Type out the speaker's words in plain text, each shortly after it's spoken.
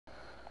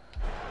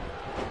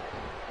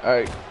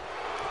Alright.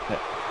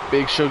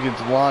 Big Show gets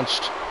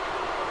launched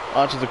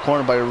onto the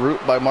corner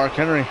by Mark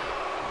Henry.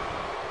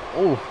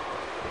 Oh.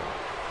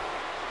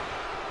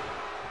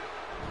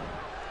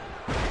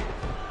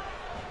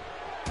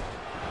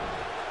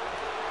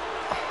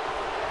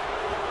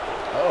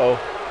 Uh-oh.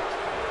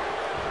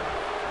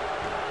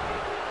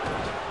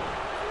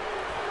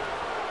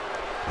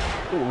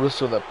 Ooh,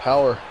 Russo with that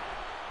power.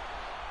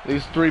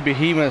 These three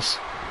behemoths.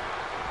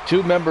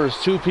 Two members,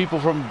 two people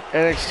from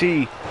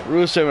NXT.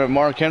 Russo and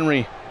Mark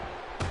Henry.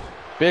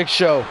 Big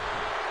Show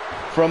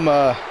from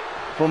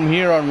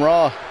here on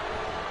Raw.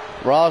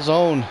 Raw's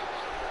own.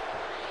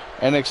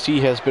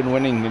 NXT has been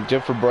winning, and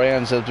different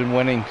brands have been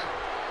winning.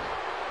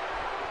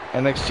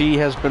 NXT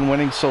has been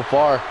winning so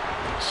far.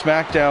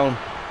 Smackdown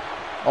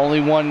only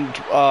won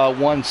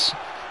once.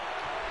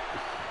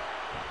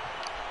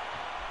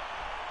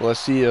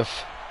 Let's see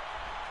if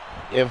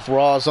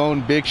Raw's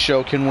own Big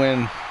Show can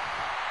win.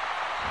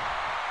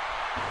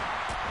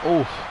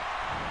 Oh.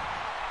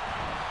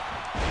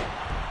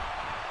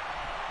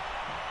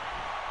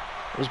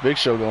 Where's Big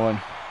Show going?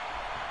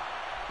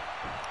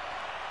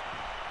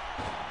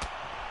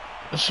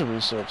 This should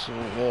reset too,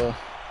 yeah.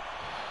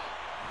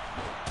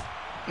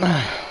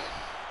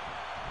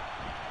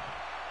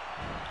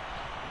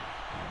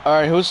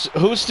 Alright, who's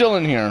still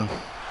in here?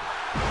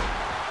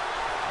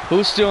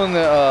 Who's still in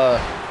the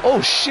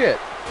oh shit!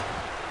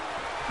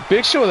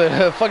 Big Show with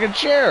a fucking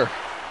chair!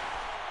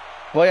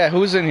 Well yeah,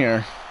 who's in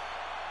here?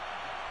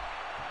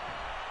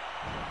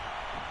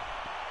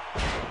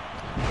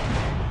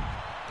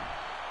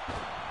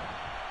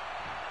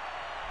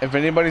 If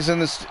anybody's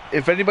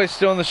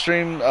still in the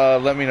stream,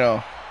 let me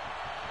know.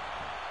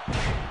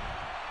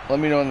 Let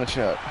me know in the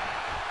chat.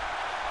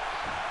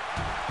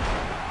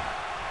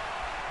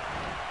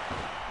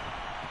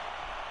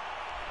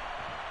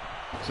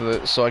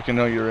 So I can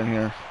know you're in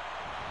here.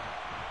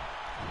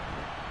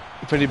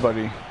 If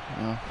anybody,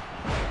 you know.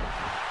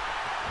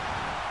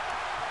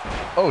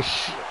 Oh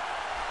shit.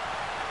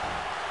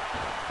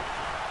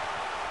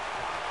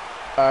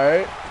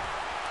 Alright.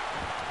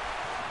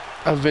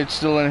 Vid's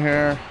still in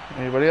here.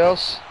 Anybody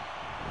else?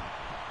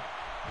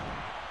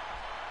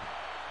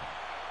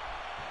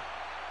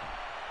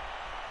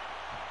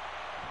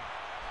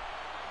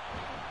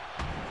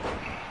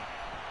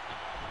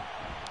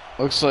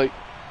 Looks like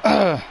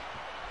oh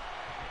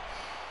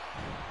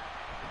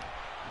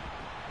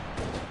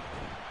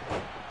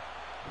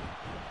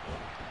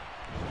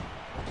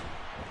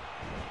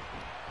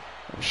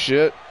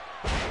shit.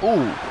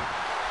 Ooh.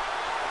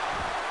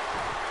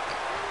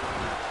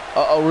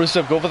 Uh-oh,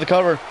 Rusev, go for the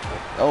cover.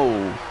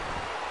 Oh.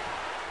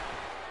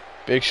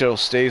 Big Show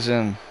stays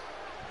in.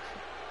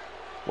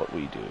 What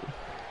we do?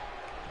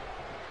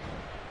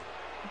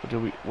 What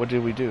did we do? What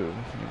did we do?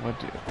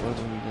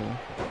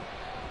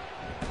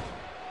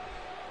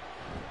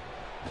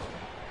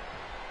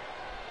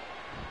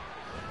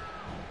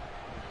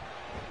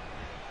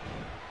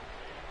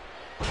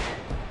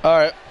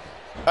 Alright,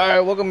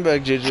 welcome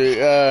back, JJ.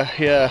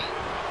 Yeah.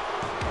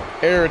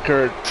 Error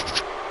occurred.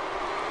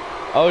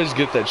 I always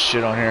get that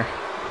shit on here.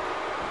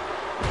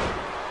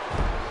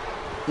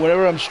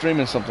 Whenever I'm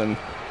streaming something,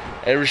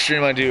 every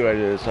stream I do,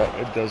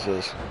 it does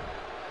this.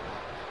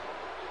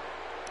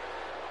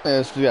 Yeah,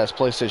 it's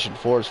PlayStation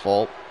 4's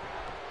fault,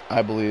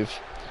 I believe.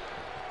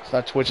 It's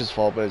not Twitch's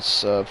fault, but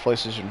it's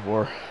PlayStation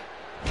 4.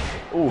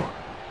 Ooh.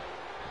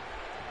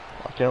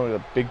 Mark Henry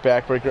with a big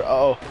backbreaker. Uh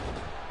oh.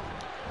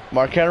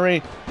 Mark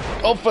Henry.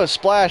 Alpha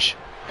splash.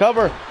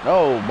 Cover.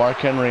 No, Mark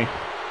Henry.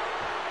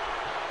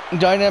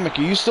 Dynamic,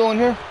 are you still in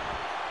here?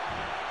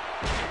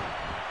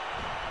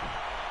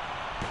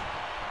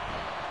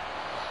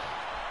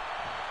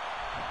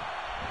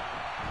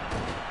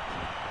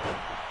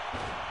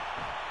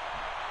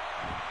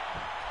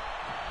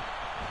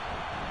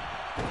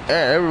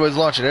 Yeah, everybody's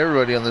launching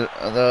everybody on the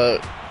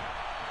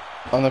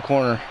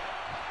corner.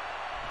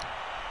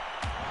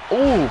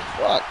 Oh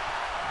fuck!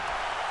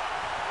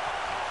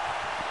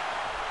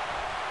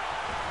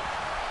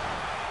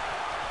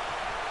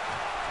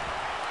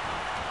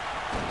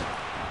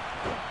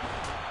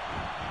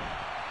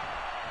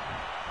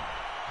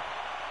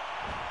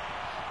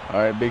 All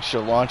right, Big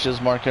Show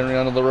launches Mark Henry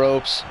onto the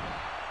ropes.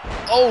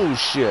 Oh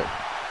shit!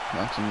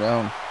 Knocks him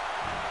down.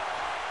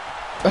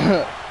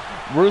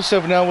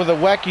 Rusev now with a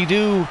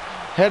wacky-doo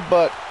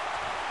headbutt.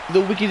 The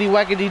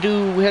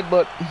wickedy-wackedy-doo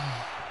headbutt.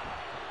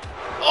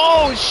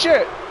 Oh,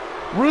 shit!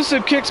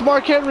 Rusev kicks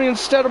Mark Henry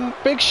instead of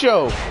Big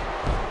Show.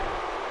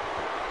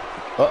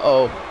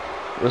 Uh-oh.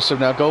 Rusev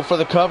now go for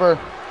the cover.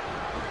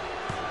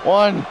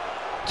 One.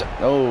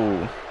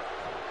 No.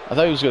 I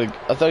thought he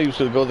was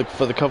gonna go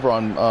for the cover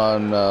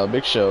on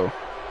Big Show.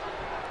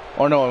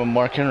 Or no, on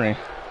Mark Henry.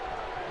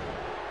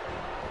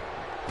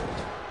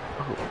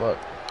 Oh, fuck.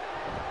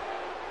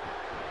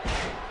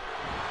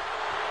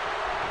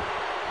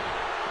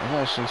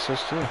 Yeah, she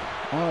says two.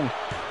 1,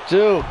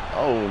 2.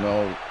 Oh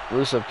no.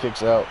 Rusev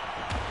kicks out.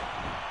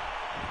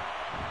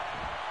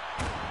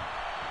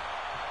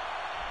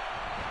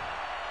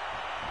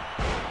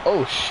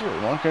 Oh shit.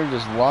 Mark Henry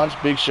just launched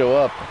Big Show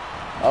up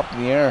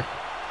in the air.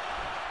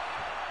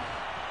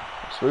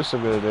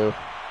 Rusev gonna do?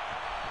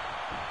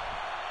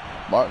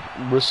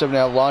 Rusev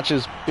now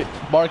launches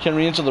Mark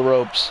Henry into the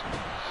ropes.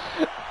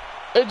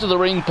 Into the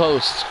ring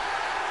post.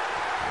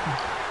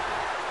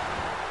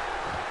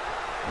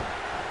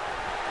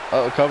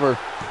 Cover.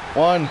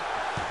 1,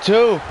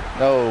 2.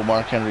 No,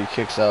 Mark Henry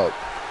kicks out.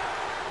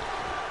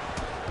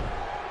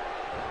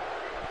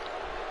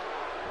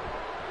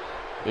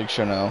 Big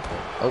Show now.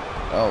 Oh,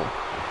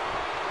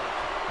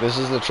 no. This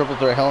is the triple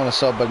threat Hell in a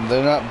Cell, but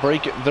they're not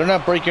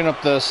breaking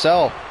up the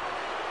cell.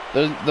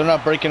 They're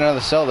not breaking out of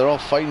the cell. They're all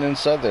fighting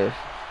inside there.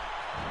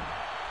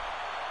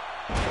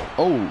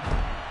 Oh.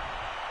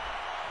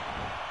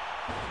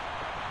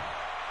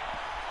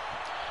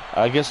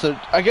 I guess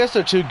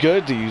they're too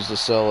good to use the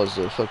cell as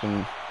their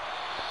fucking.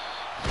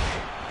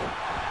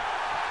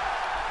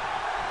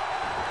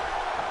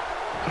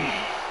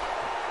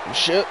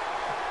 Shit.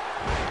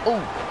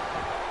 Oh.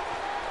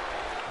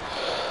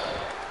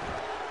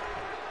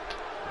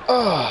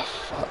 Oh,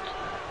 fuck.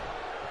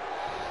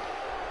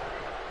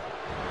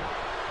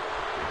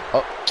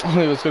 Oh,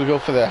 he was gonna go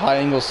for that high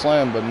angle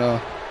slam, but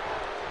no.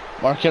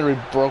 Mark Henry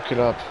broke it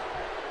up.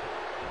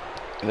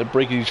 And they're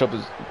breaking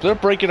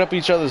up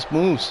each other's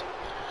moves.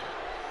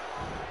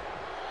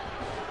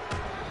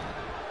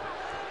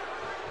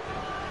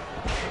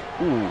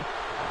 Ooh.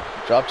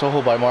 Drop toe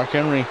hold by Mark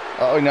Henry.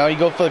 Oh, now you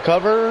go for the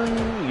cover.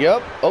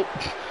 Yep. Oh.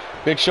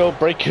 Big Show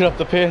breaking up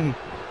the pin.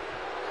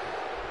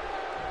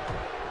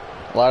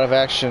 A lot of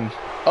action.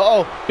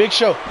 Uh-oh. Big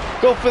Show.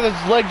 Go for the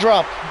leg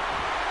drop.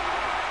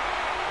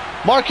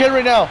 Mark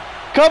Henry now.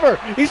 Cover.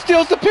 He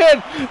steals the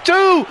pin.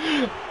 2.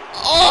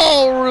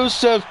 Oh,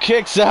 Rusev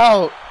kicks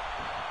out.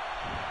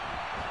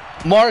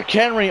 Mark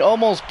Henry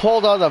almost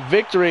pulled out a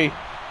victory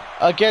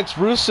against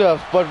Rusev,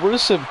 but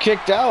Rusev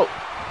kicked out.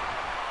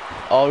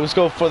 Oh, he was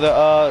going for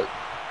the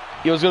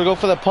he was gonna go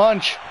for the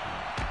punch.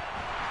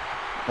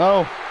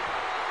 No.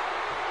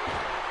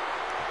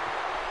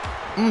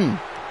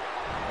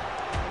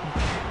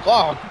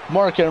 Oh,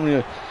 Mark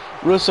Henry,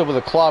 Rusev with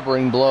a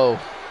clobbering blow.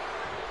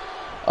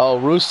 Oh,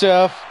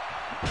 Rusev.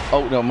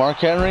 Oh no, Mark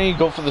Henry,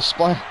 go for the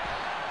spline.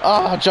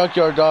 Ah,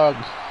 Junkyard Dog.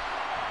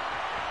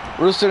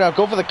 Rusev now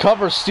go for the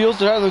cover, steal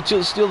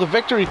the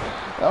victory.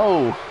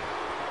 Oh.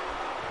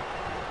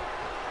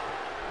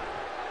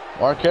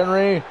 Mark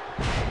Henry,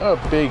 a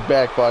big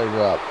back body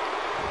drop.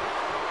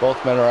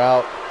 Both men are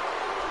out.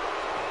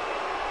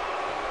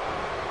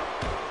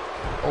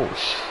 Oh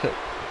shit.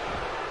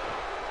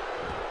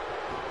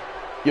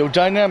 Yo,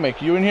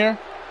 Dynamic, you in here?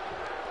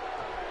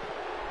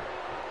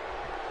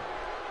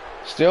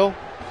 Still?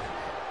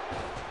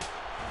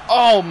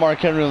 Oh, Mark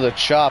Henry with a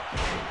chop.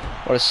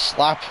 What a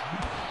slap.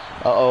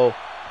 Uh-oh.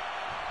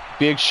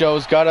 Big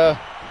Show's gotta...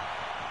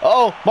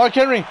 Oh, Mark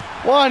Henry!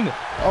 1!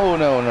 Oh,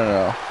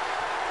 no.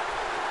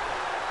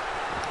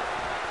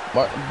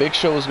 Big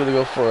Show was gonna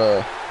go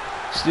for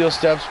steel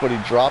steps, but he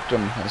dropped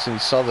him as he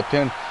saw the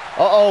pin.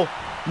 Uh-oh!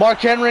 Mark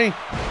Henry!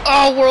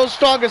 Oh, world's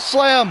strongest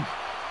slam!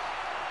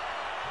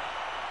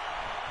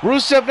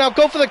 Rusev now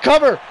go for the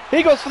cover!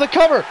 He goes for the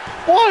cover!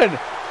 1,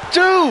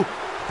 2!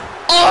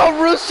 Oh,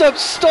 Rusev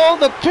stole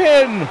the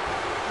pin!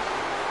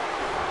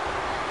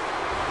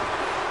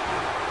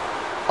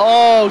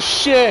 Oh,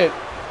 shit!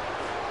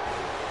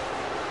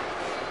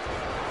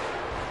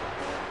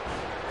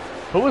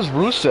 Who was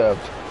Rusev?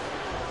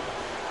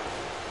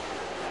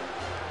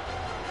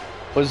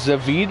 Was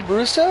Zavid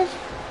Rusev?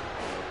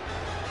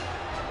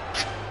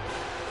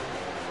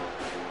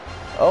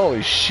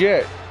 Holy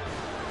shit.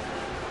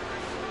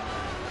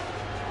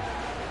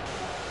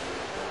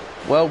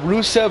 Well,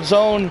 Rusev's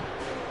own...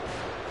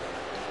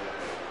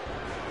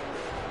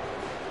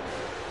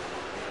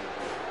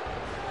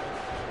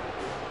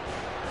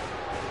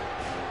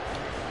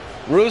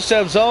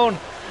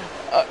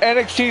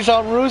 NXT's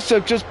own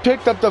Rusev just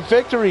picked up the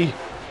victory.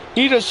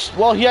 He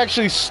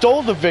actually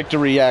stole the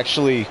victory,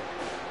 actually.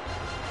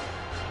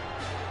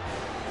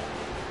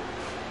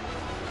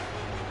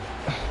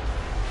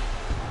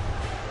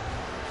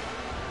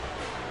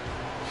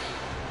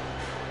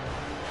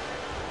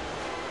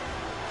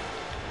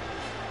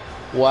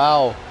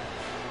 Wow.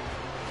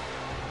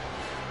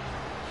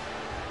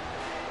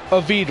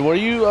 Avid, were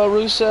you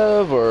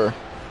Rusev or?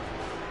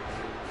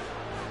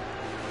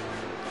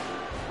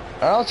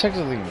 I don't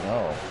technically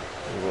know.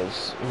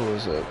 Who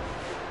was it?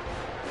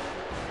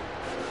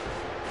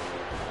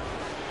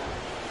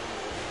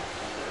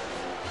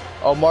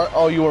 Oh,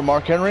 oh, you were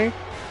Mark Henry?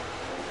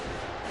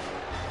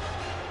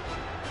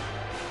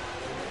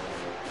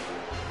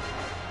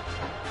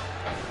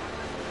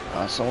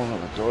 Someone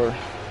on the door.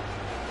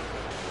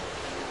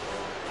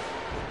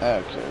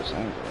 Okay, so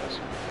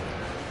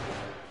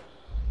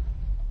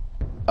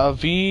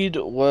Avid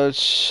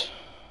was...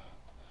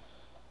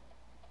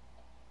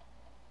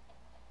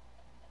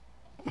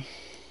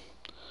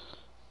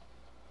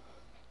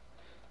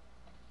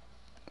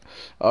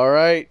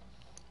 Alright.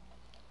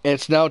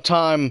 It's now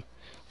time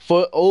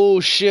for... Oh,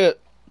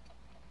 shit.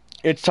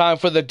 It's time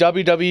for the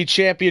WWE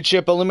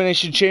Championship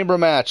Elimination Chamber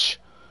match.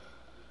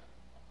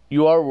 He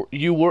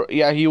was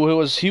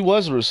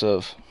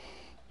Rusev.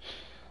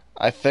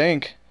 I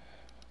think.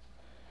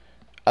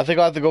 I think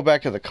I'll have to go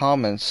back to the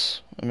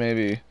comments.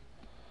 Maybe.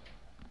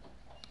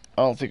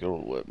 I don't think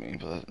it'll let me,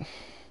 but...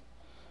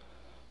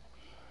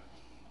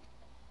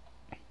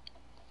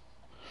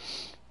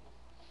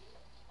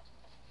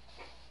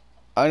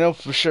 I know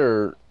for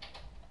sure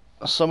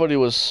somebody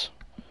was...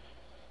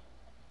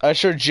 I'm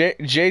sure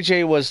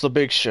JJ was the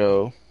Big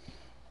Show.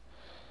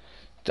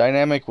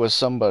 Dynamic was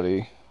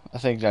somebody. I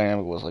think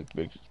Dynamic was like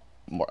big...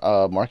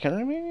 Mark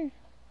Henry, maybe?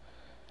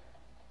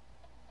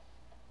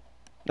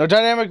 No,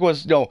 Dynamic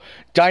was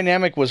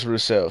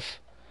Rusev.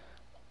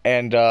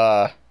 And,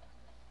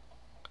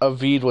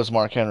 Avid was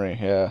Mark Henry,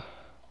 yeah.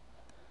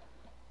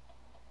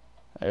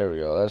 There we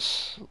go,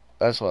 that's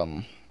what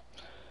I'm...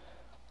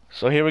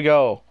 So here we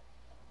go.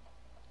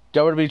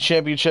 WWE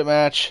Championship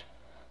match.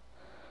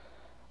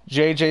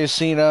 JJ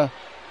Cena.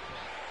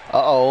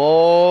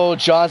 Uh-oh,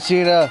 John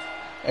Cena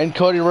and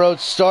Cody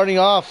Rhodes starting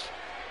off.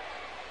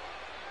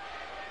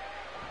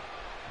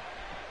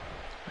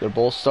 They're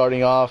both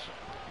starting off.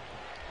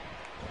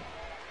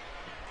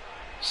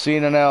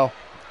 Cena now.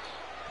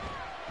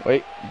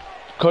 Wait.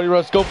 Cody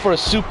Rhodes go for a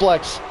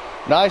suplex.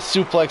 Nice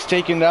suplex,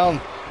 taking down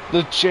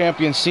the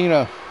champion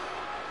Cena.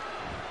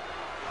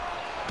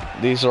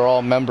 These are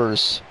all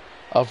members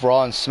of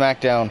Raw and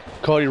SmackDown.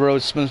 Cody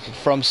Rhodes from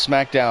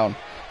SmackDown.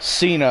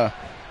 Cena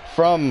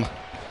from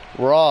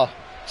Raw.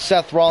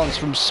 Seth Rollins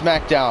from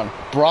SmackDown.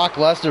 Brock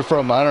Lesnar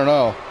from, I don't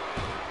know,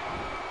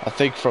 I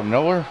think from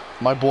nowhere.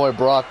 My boy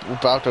Brock,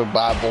 about to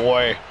buy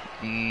boy.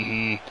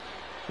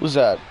 Who's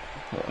that?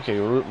 Okay,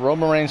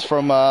 Roman Reigns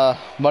from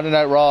Monday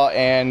Night Raw,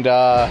 and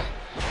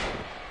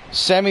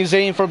Sami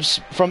Zayn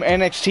from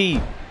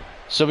NXT.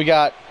 So we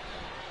got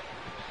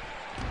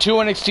 2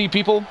 NXT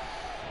people.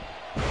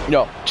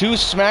 No, 2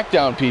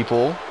 SmackDown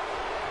people.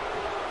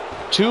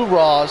 2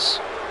 Raws,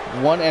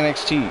 1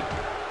 NXT.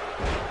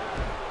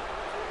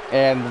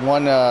 And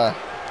 1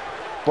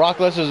 Brock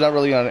Lesnar's not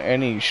really on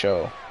any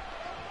show.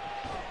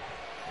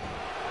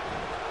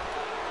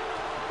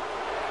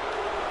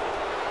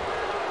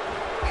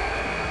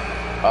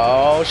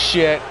 Oh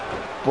shit.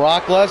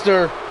 Brock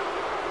Lesnar.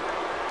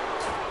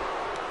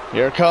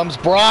 Here comes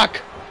Brock.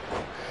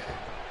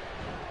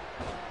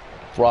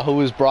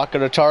 Who is Brock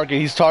gonna target?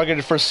 He's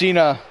targeted for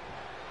Cena.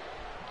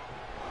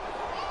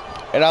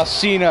 And now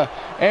Cena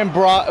and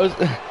Brock...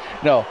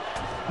 No.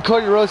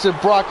 Cody Rhodes and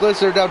Brock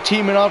Lesnar now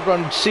teaming up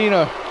on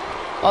Cena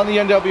on the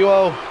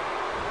NWO.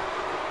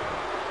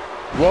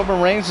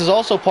 Roman Reigns is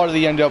also part of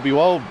the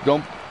NWO.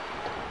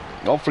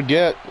 Don't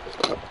forget.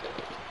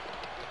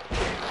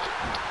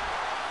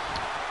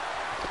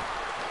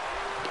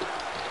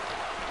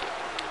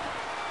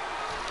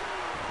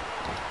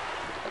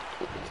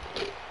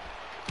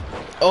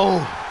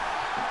 Oh.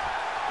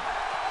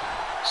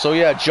 So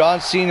yeah, John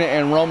Cena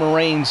and Roman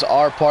Reigns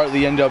are part of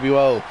the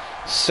NWO.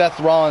 Seth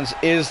Rollins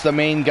is the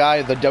main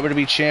guy, the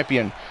WWE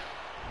champion.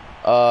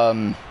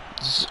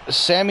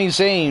 Sami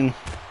Zayn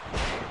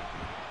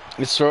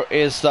he's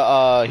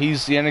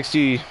the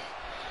NXT.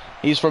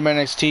 He's from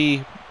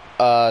NXT.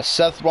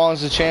 Seth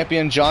Rollins is the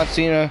champion. John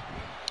Cena.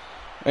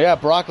 Yeah,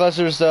 Brock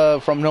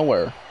Lesnar's from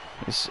nowhere.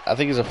 I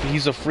think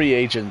he's a free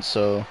agent,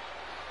 so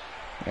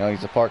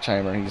he's a part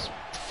timer. He's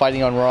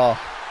fighting on Raw.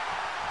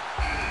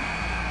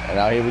 And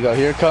now here we go.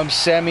 Here comes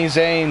Sami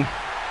Zayn.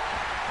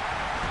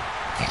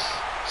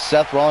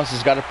 Seth Rollins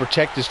has got to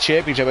protect his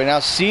championship. And now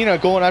Cena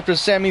going after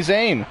Sami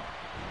Zayn.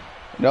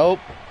 Nope.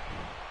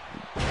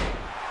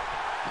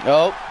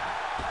 Nope.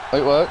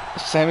 Wait, what?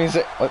 Sami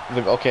Zayn. What?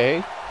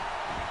 Okay.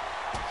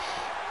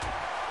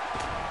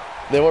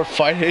 They weren't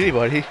fighting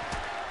anybody.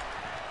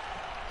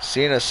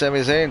 Cena, Sami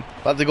Zayn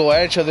about to go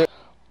at each other.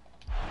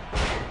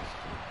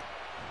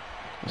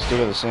 We still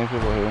got the same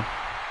people here.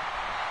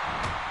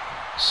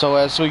 So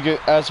as I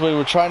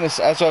was trying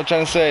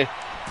to say,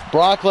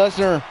 Brock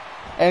Lesnar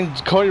and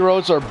Cody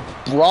Rhodes are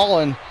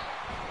brawling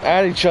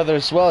at each other,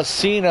 as well as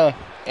Cena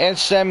and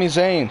Sami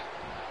Zayn.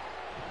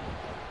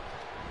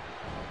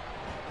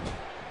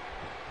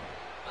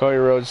 Cody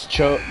Rhodes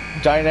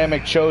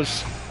dynamic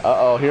chose.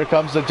 Uh-oh, here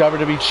comes the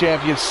WWE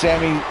champion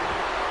Sami.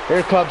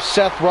 Here comes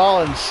Seth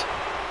Rollins.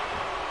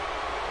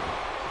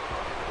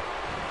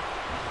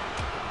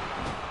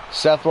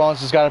 Seth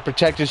Rollins has got to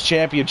protect his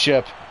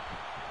championship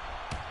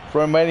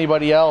from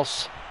anybody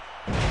else.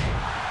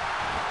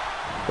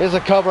 Here's a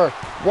cover.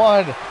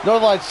 1.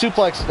 Northern Light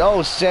suplex.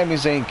 No, Sami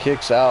Zayn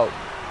kicks out.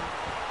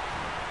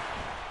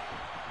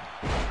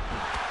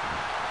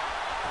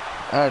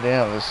 Ah,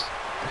 damn this.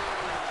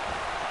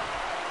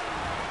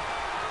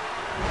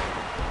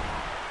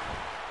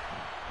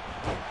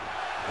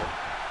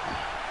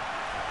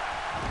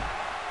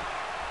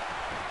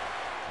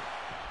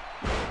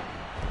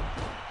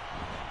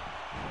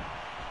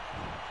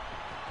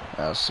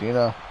 Now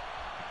Cena.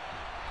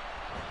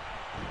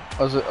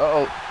 Was it? Uh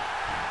oh.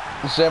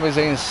 Sami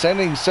Zayn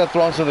sending Seth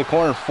Rollins to the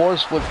corner,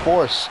 force with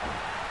force.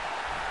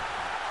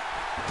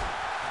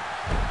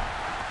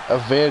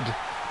 Avid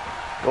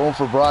going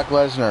for Brock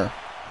Lesnar.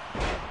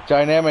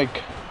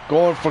 Dynamic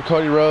going for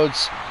Cody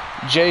Rhodes.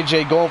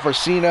 JJ going for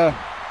Cena.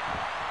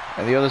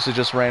 And the others are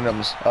just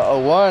randoms. Uh oh,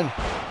 1,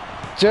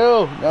 2,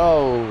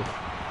 no.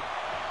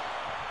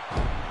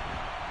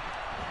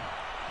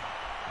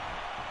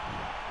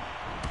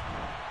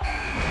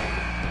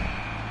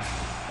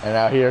 And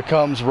now here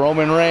comes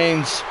Roman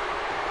Reigns.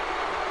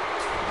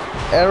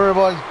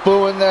 Everyone's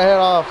booing their head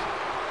off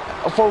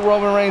for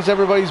Roman Reigns.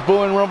 Everybody's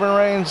booing Roman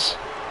Reigns.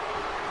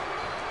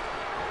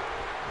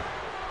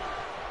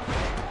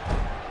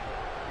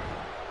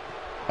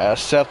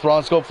 As Seth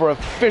Rollins go for a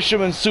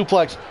fisherman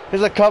suplex.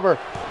 Here's a cover.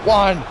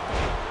 1.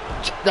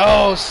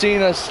 No,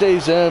 Cena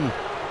stays in.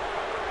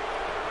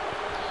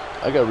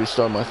 I gotta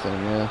restart my thing.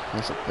 Yeah,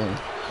 that's a thing.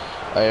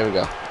 Oh, here we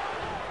go.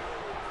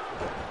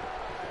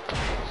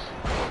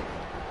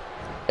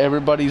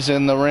 Everybody's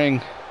in the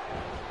ring.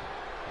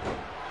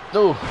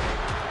 No.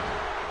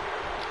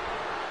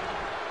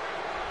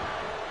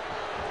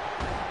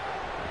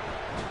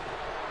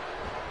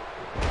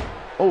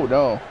 Oh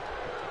no.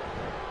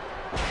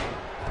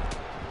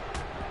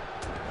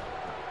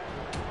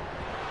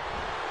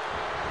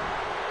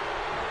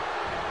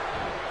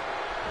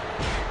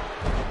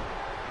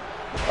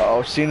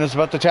 Oh, Cena's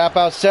about to tap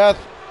out Seth.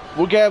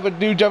 We'll get a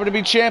new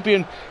WWE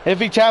champion if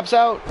he taps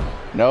out.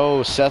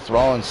 No, Seth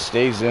Rollins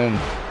stays in.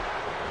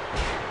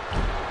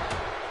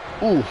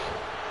 Ooh.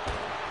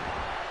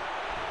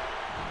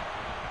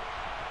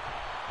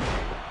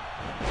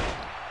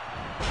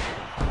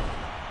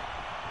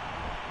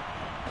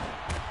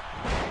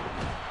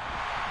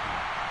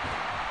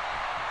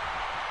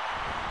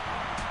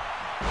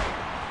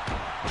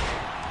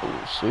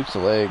 Ooh, sweeps the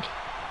leg.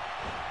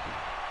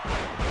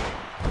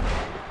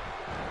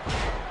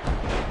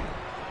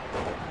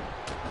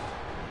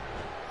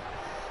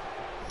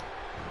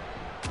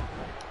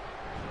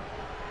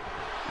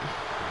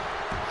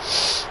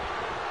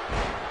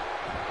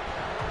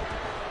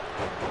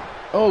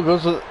 Oh,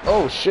 goes with,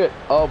 oh shit.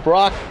 Oh,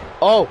 Brock.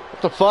 Oh,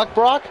 what the fuck,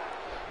 Brock?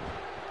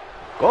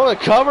 Go to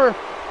cover.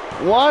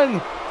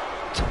 1.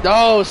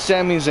 Oh,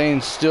 Sami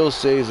Zayn still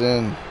stays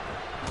in.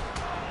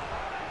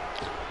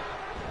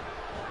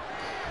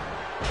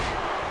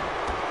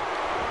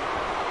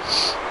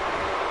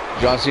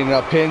 John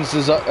Cena pins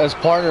as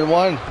partner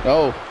 1.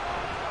 No.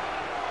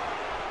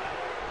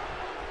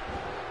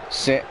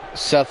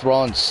 Seth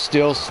Rollins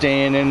still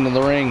staying in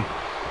the ring.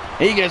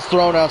 He gets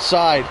thrown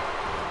outside.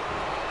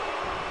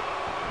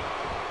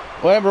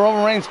 Whatever,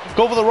 Roman Reigns,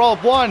 go for the roll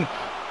up. 1,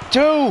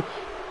 2.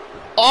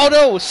 Oh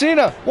no,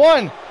 Cena.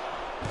 1,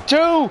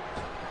 2.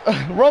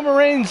 Roman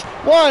Reigns.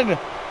 1,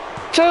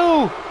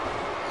 2.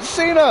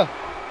 Cena.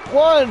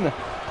 1,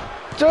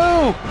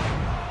 2.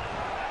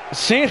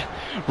 Cena.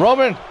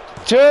 Roman.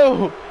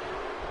 2.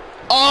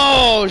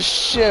 Oh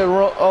shit.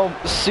 Oh,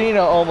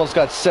 Cena almost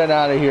got sent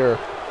out of here.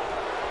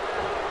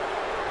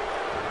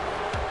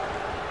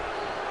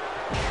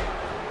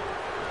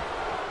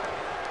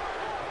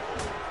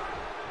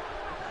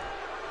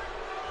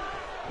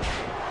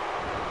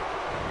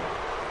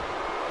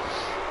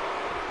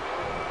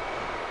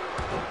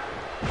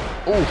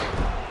 Oof.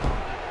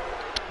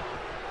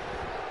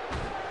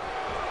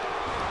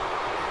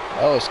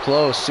 That was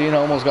close. Cena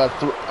almost got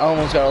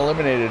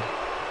eliminated.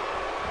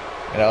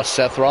 And now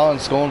Seth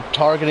Rollins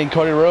targeting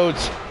Cody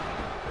Rhodes.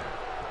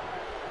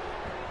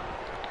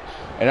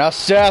 And now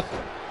Seth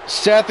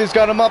has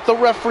got him up. The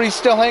referee's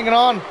still hanging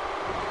on.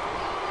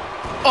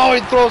 Oh,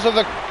 he throws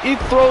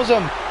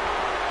him.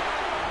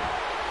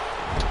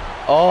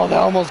 Oh, that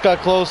almost got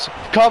close.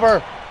 Cover.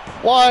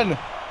 1,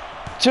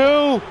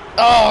 2.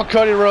 Oh,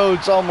 Cody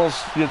Rhodes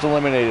almost gets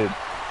eliminated.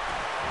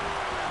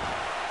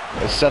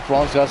 As Seth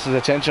Rollins got his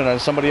attention on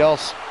somebody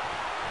else.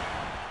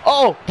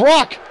 Oh,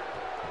 Brock!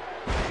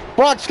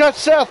 Brock's got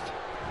Seth!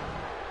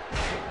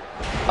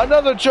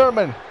 Another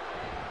German!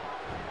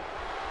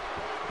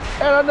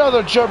 And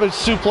another German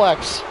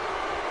suplex.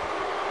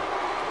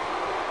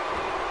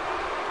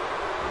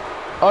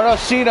 Oh no,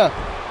 Cena!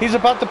 He's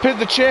about to pin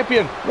the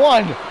champion!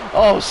 1!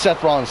 Oh,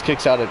 Seth Rollins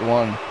kicks out at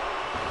 1.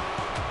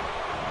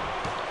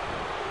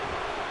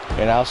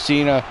 And now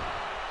Cena,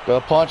 got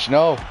a punch,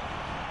 no.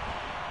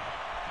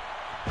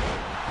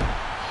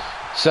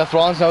 Seth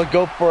Rollins now would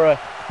go for a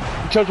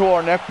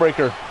toe-to-war neck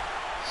breaker.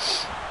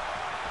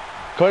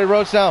 Cody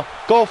Rhodes now,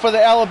 go for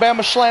the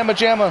Alabama Slamma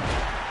Jamma.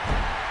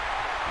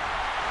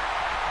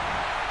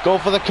 Go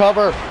for the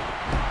cover.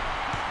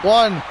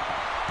 1,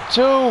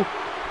 2.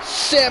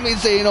 Sami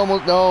Zayn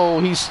almost, no,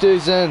 he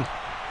stays in.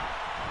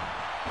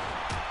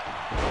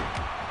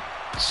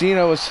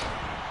 Cena was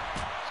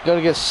going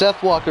to get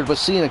Seth Walker, but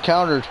Cena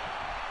countered.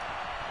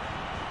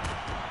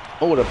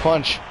 Oh, what a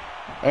punch.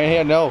 And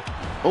here, no.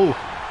 Oh.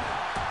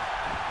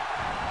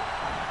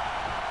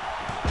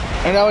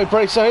 And now he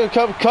breaks out.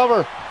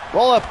 Cover.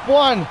 Roll up.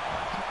 1,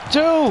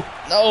 2.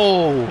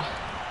 No.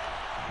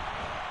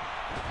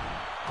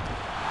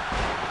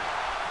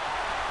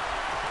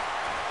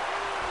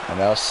 And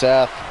now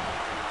Seth.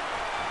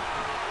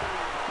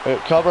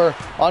 Cover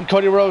on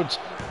Cody Rhodes.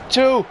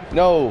 2.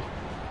 No.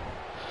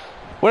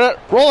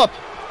 Roll up.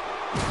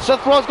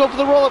 Seth Rollins go for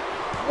the roll up.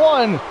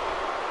 1,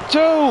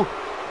 2.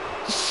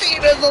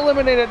 Cena's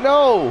eliminated.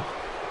 No.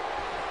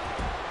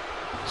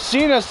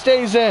 Cena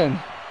stays in.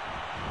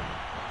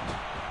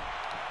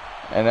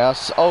 And now,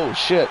 oh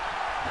shit.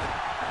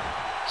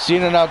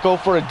 Cena now go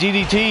for a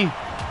DDT.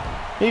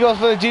 He goes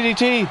for the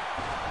DDT.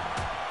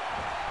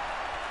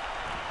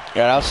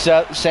 Yeah, now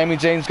Sami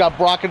Zayn's got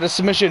Brock into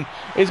submission.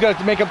 He's going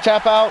to make him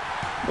tap out.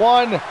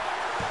 1,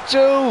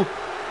 2.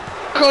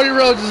 Cody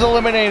Rhodes is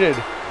eliminated.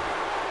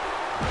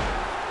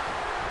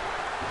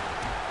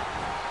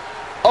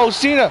 Oh,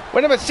 Cena.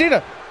 Wait a minute,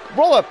 Cena.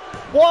 Roll up.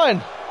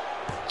 1,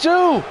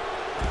 2.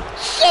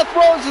 Seth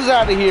Rollins is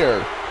out of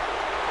here.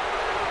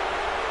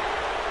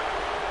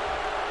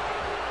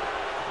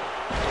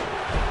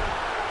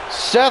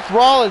 Seth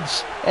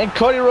Rollins and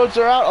Cody Rhodes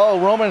are out. Oh,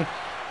 Roman.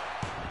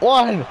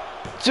 1,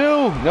 2.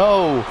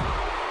 No.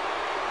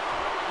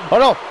 Oh,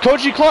 no.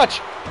 Koji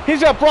Clutch. He's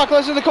got Brock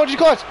Lesnar in the Koji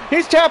Clutch.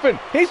 He's tapping.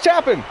 He's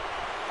tapping.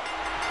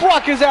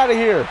 Brock is out of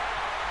here.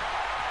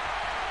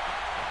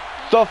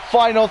 The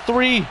final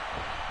 3.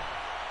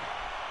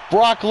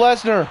 Brock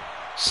Lesnar,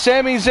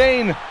 Sami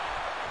Zayn,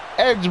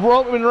 and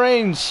Roman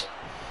Reigns.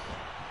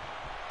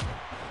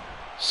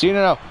 Cena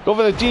now. Go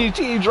for the DDT.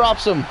 He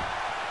drops him.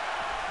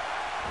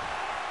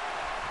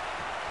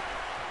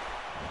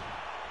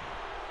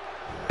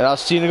 And now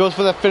Cena goes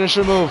for the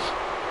finisher move.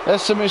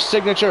 That's Sami's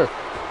signature.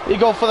 He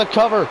go for the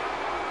cover.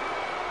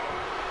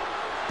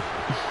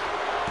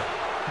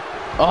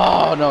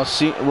 Oh no,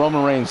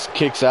 Roman Reigns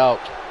kicks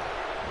out.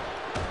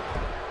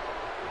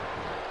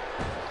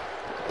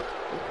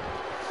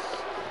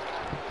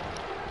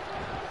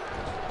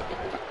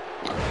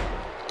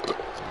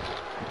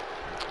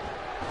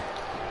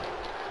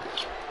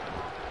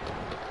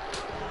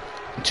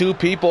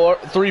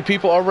 Three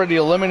people already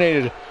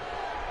eliminated.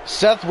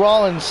 Seth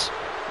Rollins,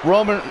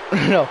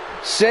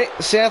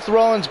 Seth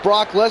Rollins,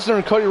 Brock Lesnar,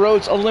 and Cody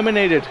Rhodes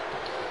eliminated.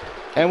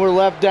 And we're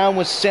left down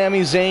with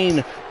Sami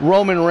Zayn,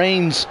 Roman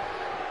Reigns,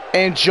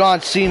 and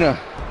John Cena.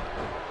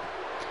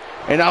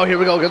 And now here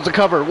we go, gets the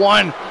cover.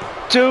 1,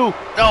 2.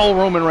 No,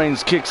 Roman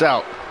Reigns kicks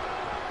out.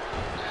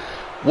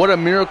 What a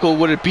miracle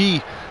would it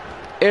be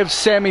if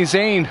Sami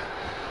Zayn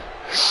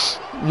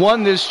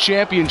won this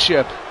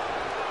championship.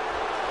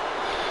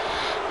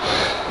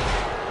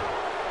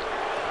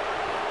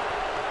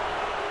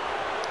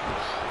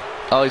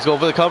 Oh, he's going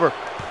for the cover.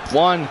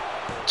 1,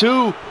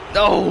 2.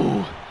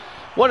 No.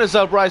 What is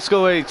up,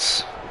 Rysco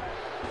 8s?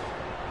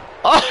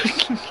 Oh,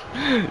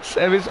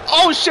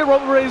 oh shit,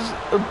 Roman Reigns.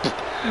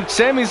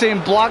 Sami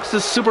Zayn blocks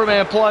the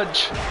Superman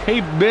plunge.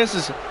 He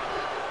misses.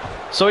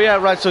 So yeah,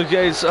 right. So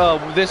guys,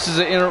 this is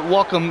a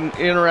welcome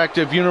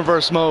interactive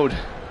universe mode.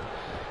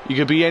 You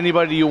can be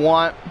anybody you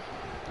want.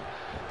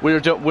 We're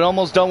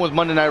almost done with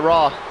Monday Night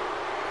Raw.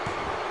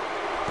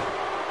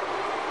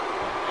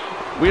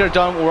 We are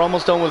done. We're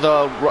almost done with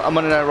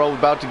Monday Night Raw. We're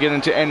about to get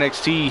into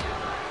NXT.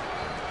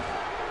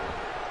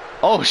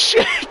 Oh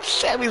shit!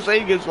 Sami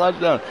Zayn gets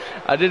locked down.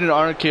 I did an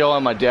RKO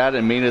on my dad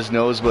and made his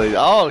nose bleed.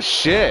 Oh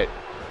shit!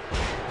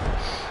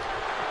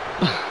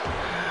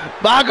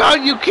 My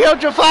God, you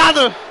killed your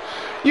father!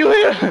 You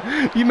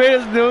made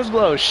his nose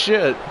blow.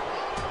 Shit.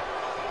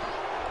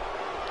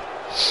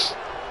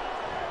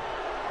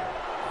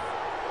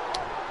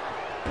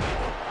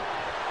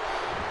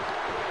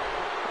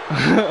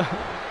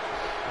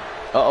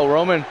 Uh-oh,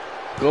 Roman.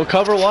 Go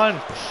cover.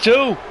 1,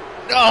 2.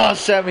 Oh,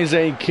 Sami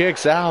Zayn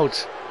kicks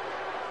out.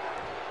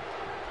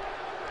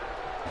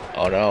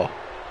 Oh, no.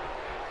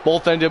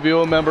 Both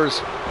NWO members.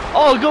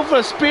 Oh, go for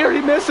a spear.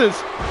 He misses.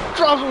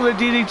 Drops with a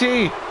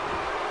DDT.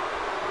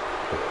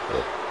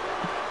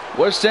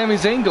 Where's Sami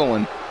Zayn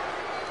going?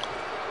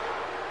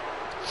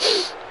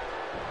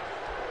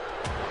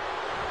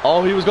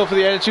 Oh, he was going for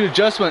the attitude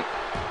adjustment.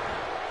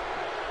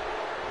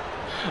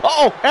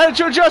 Uh-oh,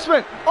 attitude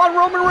adjustment on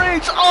Roman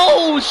Reigns.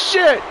 Oh,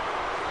 shit.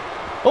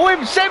 Oh,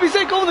 wait, Sami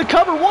Zayn going for the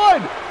cover.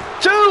 1,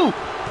 2.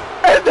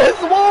 And then,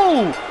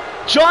 whoa.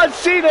 John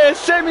Cena and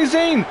Sami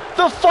Zayn,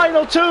 the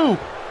final 2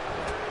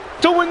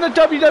 to win the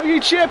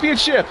WWE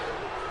Championship.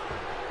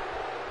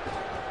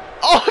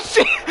 Oh,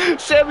 see,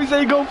 Sami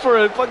Zayn going for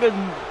a fucking,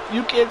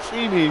 you can't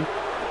see me.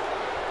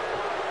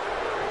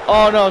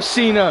 Oh no,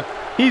 Cena,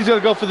 he's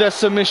gonna go for that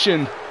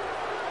submission.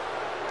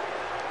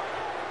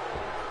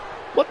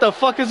 What the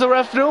fuck is the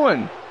ref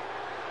doing?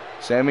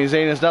 Sami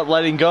Zayn is not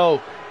letting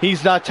go.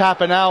 He's not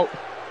tapping out.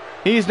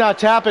 He's not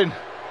tapping.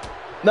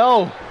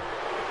 No.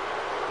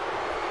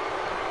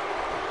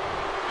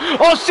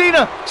 Oh,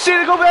 Cena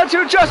go back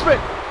to adjustment.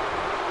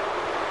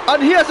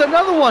 And he has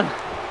another one.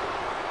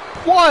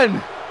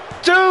 1,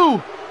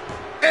 2,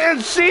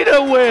 and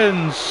Cena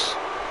wins.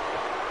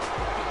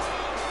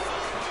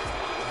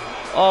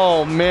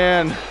 Oh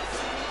man.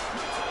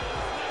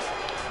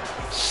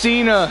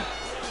 Cena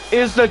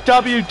is the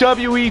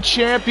WWE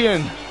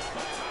champion.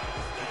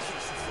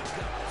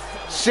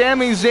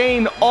 Sami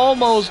Zayn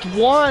almost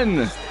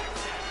won.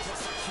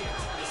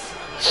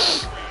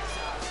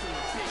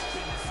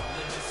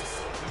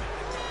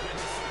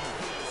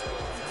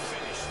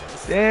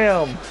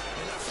 Damn.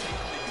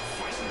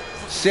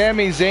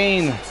 Sami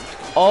Zayn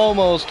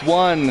almost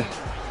won.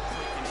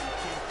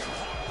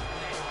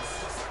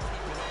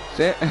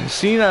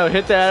 Cena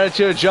hit the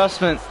attitude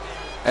adjustment,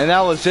 and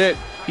that was it.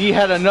 He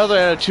had another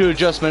attitude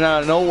adjustment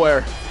out of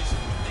nowhere.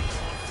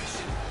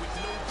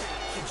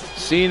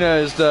 Cena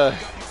is the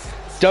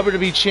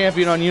WWE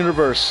champion on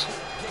Universe.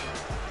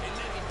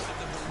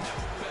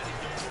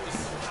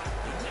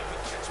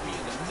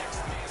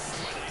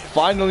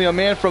 Finally, a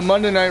man from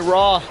Monday Night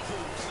Raw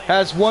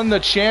has won the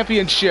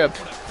championship.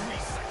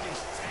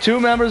 2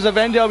 members of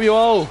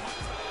NWO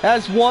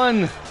has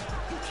won.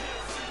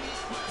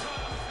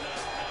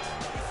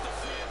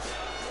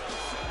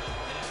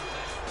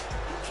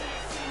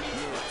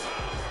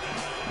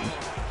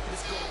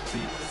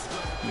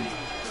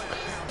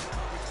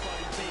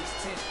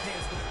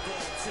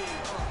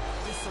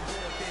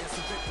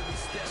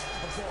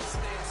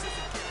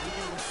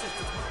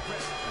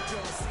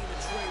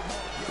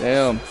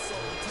 Damn.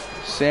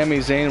 Sami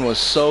Zayn was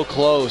so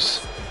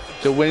close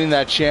to winning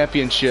that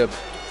championship.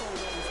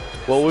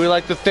 Well, we'd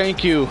like to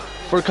thank you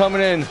for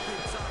coming in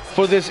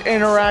for this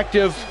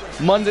interactive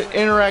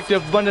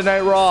Monday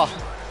Night Raw,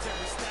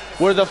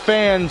 where the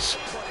fans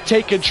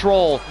take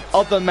control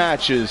of the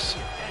matches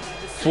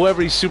for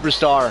every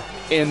superstar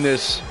in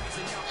this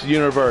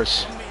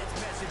universe.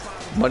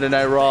 Monday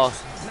Night Raw,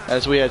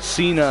 as we had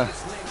Cena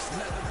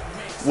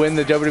win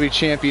the WWE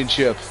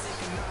Championship.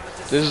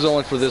 This is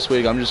only for this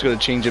week. I'm just going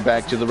to change it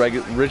back to the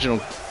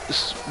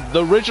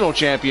original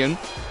champion,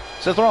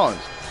 Seth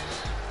Rollins.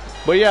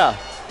 But yeah,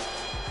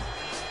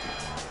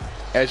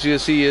 as you can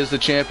see, he is the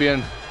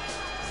champion.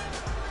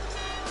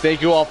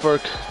 Thank you all for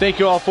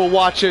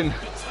watching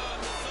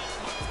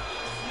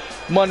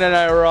Monday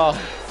Night Raw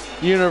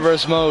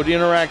Universe Mode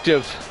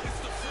Interactive.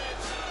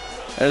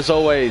 As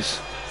always,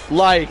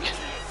 like,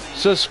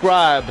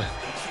 subscribe,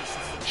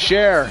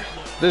 share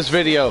this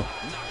video.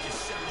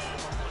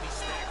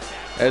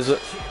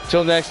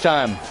 Till next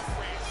time,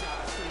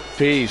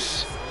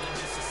 peace.